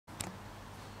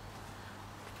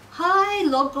Hi,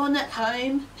 log on at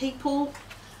home people.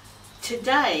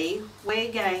 Today we're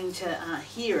going to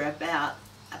hear about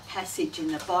a passage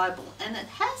in the Bible, and it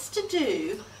has to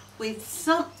do with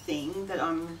something that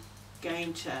I'm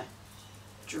going to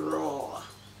draw.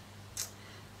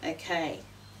 Okay,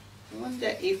 I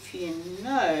wonder if you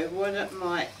know what it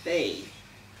might be.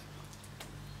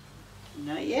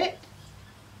 Know yet?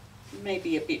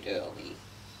 Maybe a bit early.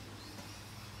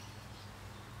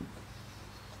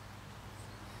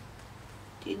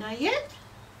 Do you know yet?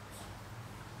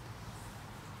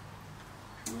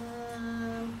 Do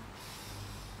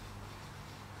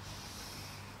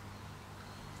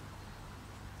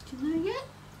you know yet?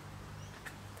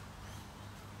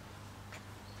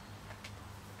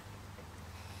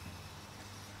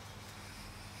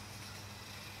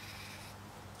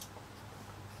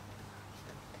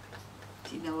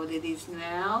 Do you know what it is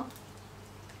now?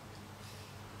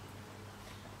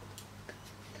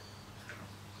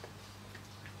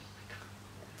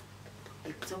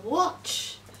 It's a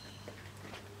watch.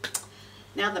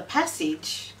 Now the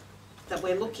passage that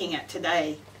we're looking at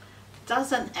today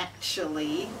doesn't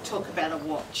actually talk about a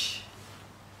watch.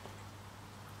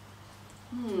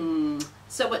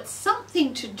 So it's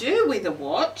something to do with a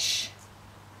watch.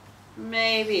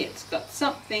 Maybe it's got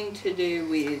something to do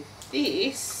with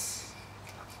this.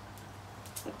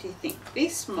 What do you think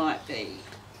this might be?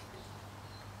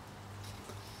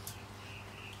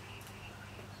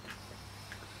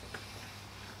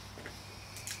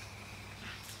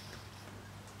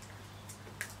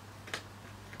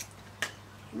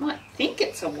 You might think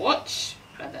it's a watch,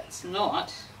 but it's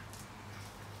not.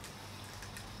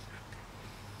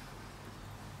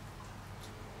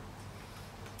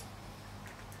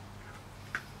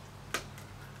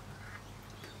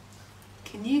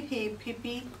 Can you hear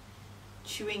Pippi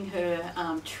chewing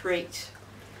her treat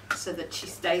so that she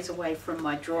stays away from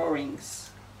my drawings?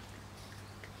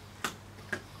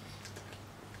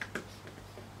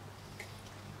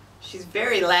 She's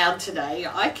very loud today.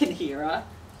 I can hear her.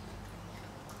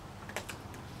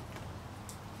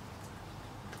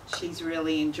 She's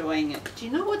really enjoying it. Do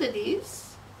you know what it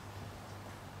is?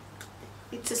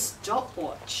 It's a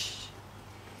stopwatch.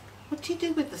 What do you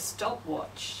do with a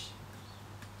stopwatch?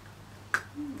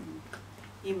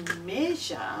 You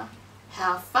measure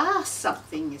how fast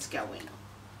something is going.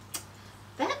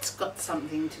 That's got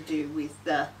something to do with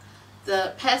the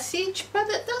passage, but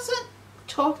it doesn't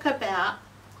talk about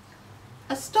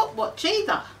a stopwatch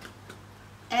either.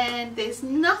 And there's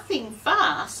nothing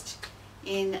fast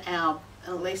in our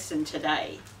lesson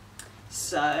today.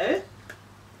 So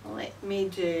let me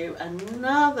do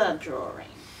another drawing.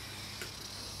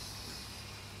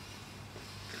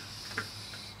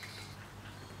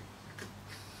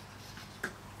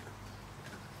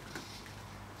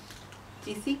 Do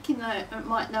you think you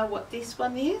might know what this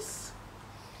one is?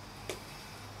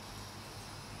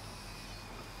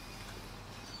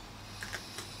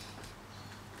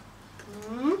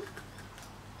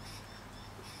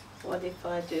 What if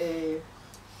I do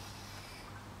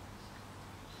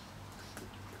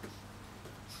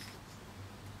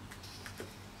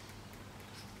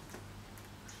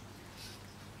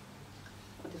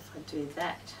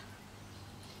that?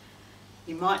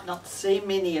 You might not see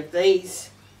many of these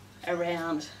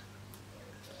around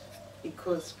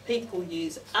because people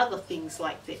use other things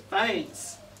like their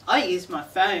phones. I use my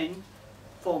phone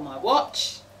for my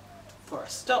watch, for a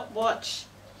stopwatch,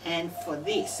 and for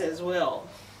this as well.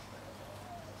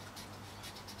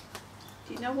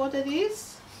 Do you know what it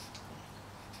is?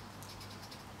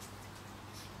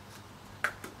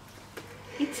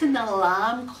 It's an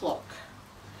alarm clock.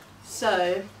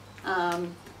 So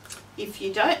if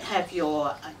you don't have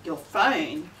your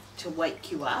phone to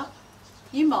wake you up,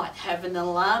 you might have an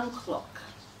alarm clock,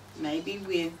 maybe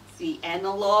with the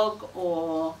analog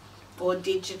or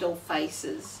digital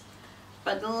faces.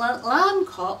 But an alarm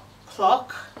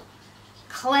clock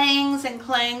clangs and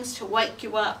clangs to wake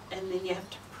you up, and then you have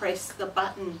to press the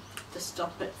button to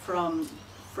stop it from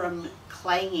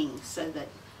clanging so that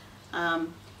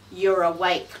you're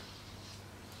awake.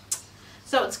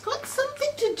 So it's got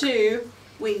something to do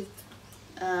with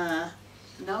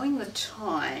knowing the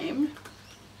time,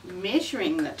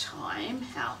 measuring the time,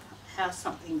 how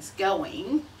something's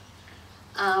going,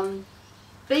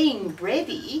 being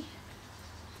ready,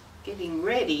 getting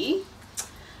ready,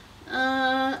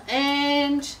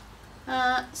 and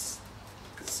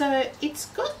so it's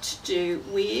got to do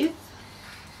with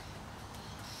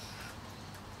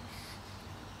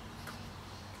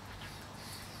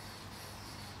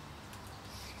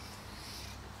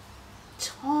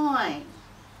time.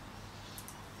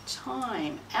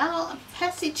 Our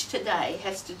passage today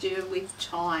has to do with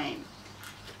time.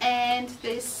 And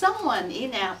there's someone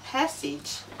in our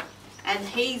passage and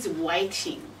he's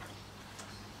waiting.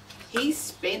 He's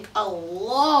spent a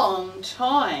long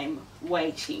time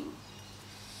waiting.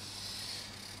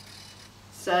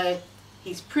 So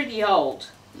he's pretty old.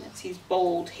 That's his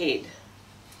bald head.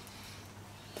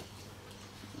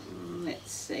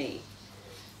 Let's see.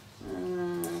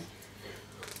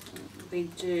 We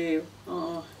do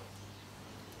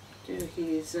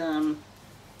his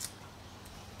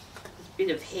bit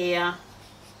of hair.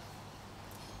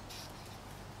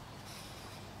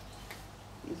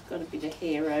 He's got a bit of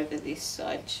hair over this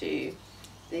side too.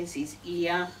 There's his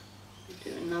ear. We'll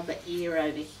do another ear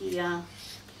over here.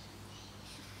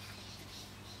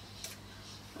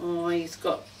 Oh, he's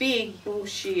got big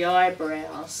bushy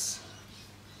eyebrows.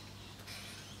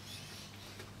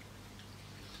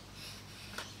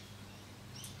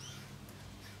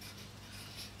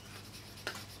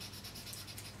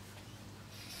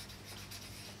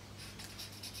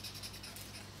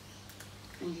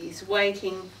 And he's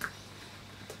waiting.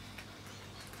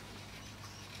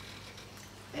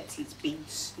 That's his big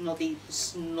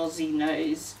snozzy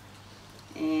nose.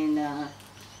 And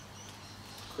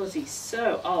because he's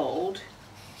so old,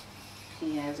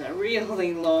 he has a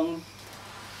really long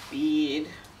beard.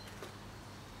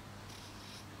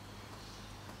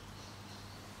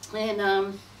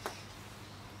 And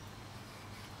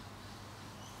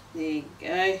there you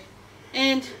go.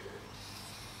 And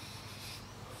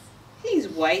he's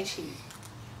waiting.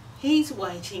 He's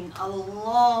waiting a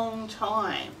long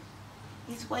time.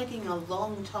 He's waiting a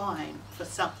long time for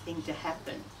something to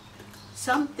happen.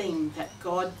 Something that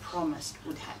God promised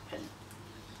would happen.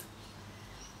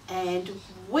 And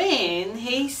when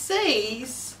he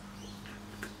sees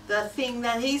the thing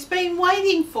that he's been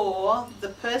waiting for, the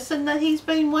person that he's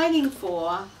been waiting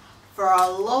for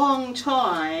a long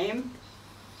time,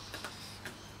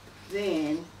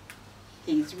 then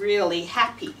he's really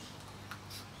happy.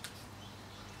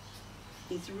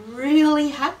 He's really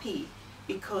happy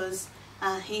because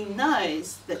he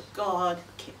knows that God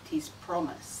kept his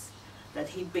promise that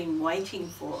he'd been waiting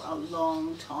for a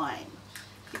long time,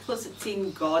 because it's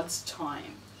in God's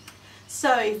time.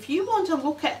 So if you want to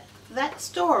look at that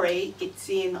story, it's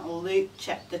in Luke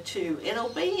chapter 2. It'll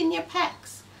be in your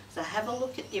packs. So have a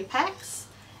look at your packs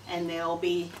and there'll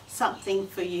be something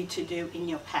for you to do in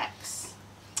your packs.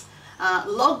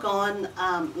 Log On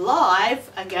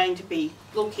Live are going to be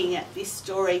looking at this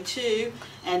story too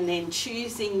and then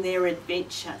choosing their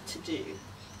adventure to do.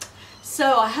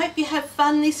 So I hope you have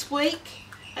fun this week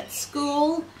at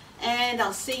school and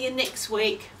I'll see you next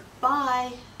week.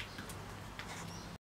 Bye.